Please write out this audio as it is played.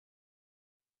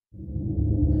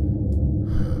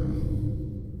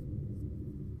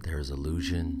is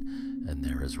illusion and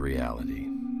there is reality.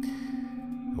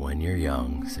 When you're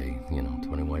young, say,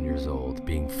 21 years old,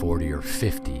 being 40 or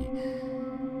 50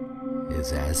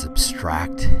 is as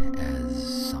abstract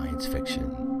as science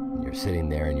fiction. You're sitting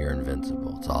there and you're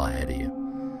invincible. It's all ahead of you.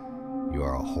 You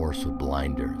are a horse with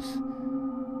blinders,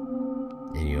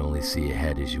 and you only see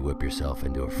ahead as you whip yourself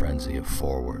into a frenzy of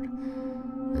forward.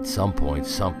 At some point,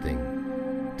 something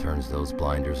turns those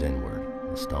blinders inward.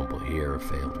 A stumble here, a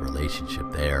failed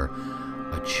relationship there,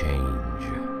 a change.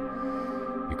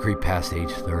 You creep past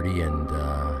age 30 and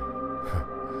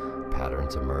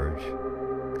patterns emerge,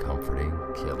 comforting,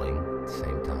 killing at the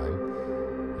same time.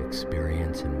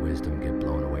 Experience and wisdom get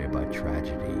blown away by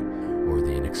tragedy or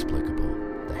the inexplicable.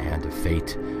 The hand of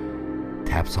fate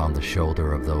taps on the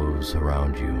shoulder of those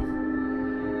around you.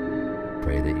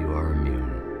 Pray that you are immune.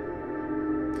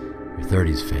 Your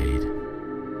 30s fade.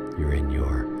 You're in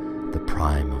the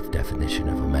prime of definition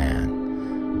of a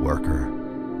man. Worker,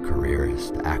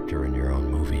 careerist, actor in your own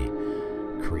movie,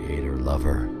 creator,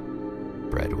 lover,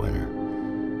 breadwinner.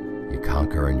 You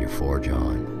conquer and you forge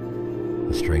on.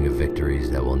 A string of victories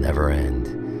that will never end.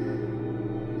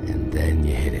 And then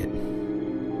you hit it.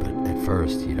 But at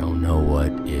first, you don't know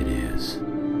what it is.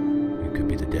 It could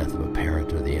be the death of a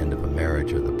parent or the end of a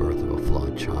marriage or the birth of a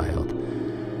flawed child.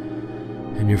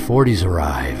 And your 40s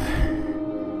arrive,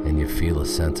 and you feel a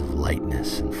sense of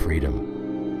lightness and freedom.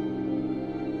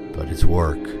 But it's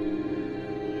work.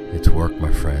 It's work,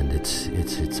 my friend.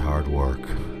 It's hard work.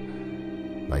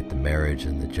 Like the marriage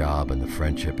and the job and the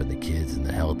friendship and the kids and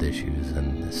the health issues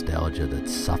and nostalgia that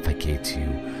suffocates you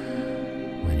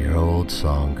when your old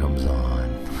song comes on.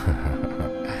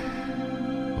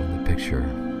 When the picture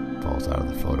falls out of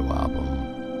the photo album.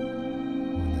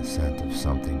 When the scent of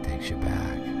something takes you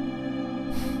back.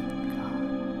 God.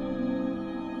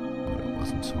 When it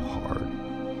wasn't so hard.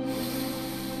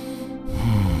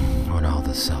 When all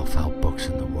the self-help books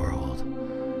in the world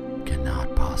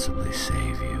cannot possibly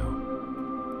save you.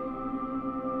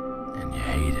 And you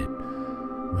hate it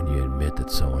when you admit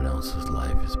that someone else's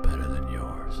life is better than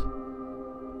yours.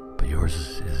 But yours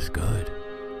is good.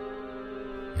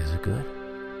 Is it good?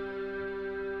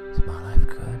 Is my life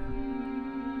good?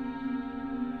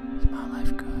 Is my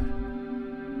life good?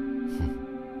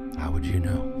 How would you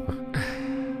know?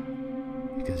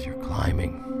 Because you're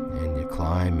climbing, and you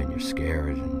climb, and you're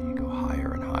scared, and you go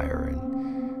higher and higher, and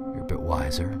you're a bit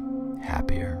wiser,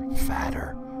 happier,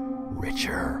 fatter,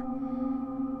 richer,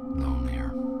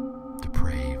 lonelier,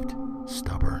 depraved,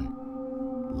 stubborn,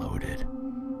 loaded,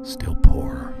 still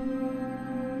poor.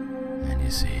 And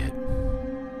you see it.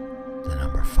 The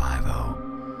number 50.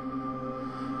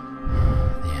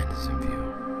 The end is in view.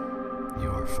 You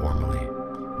are formally,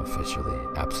 officially,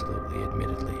 absolutely,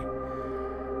 admittedly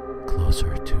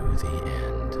closer to the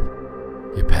end.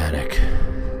 You panic,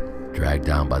 dragged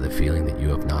down by the feeling that you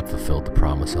have not fulfilled the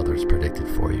promise others predicted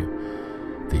for you,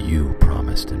 that you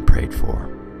promised and prayed for.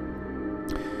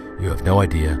 You have no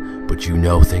idea, but you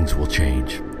know things will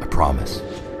change. I promise.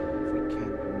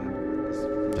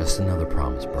 Just another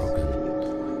promise broken.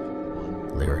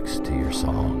 Lyrics to your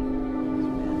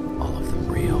song, all of them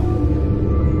real.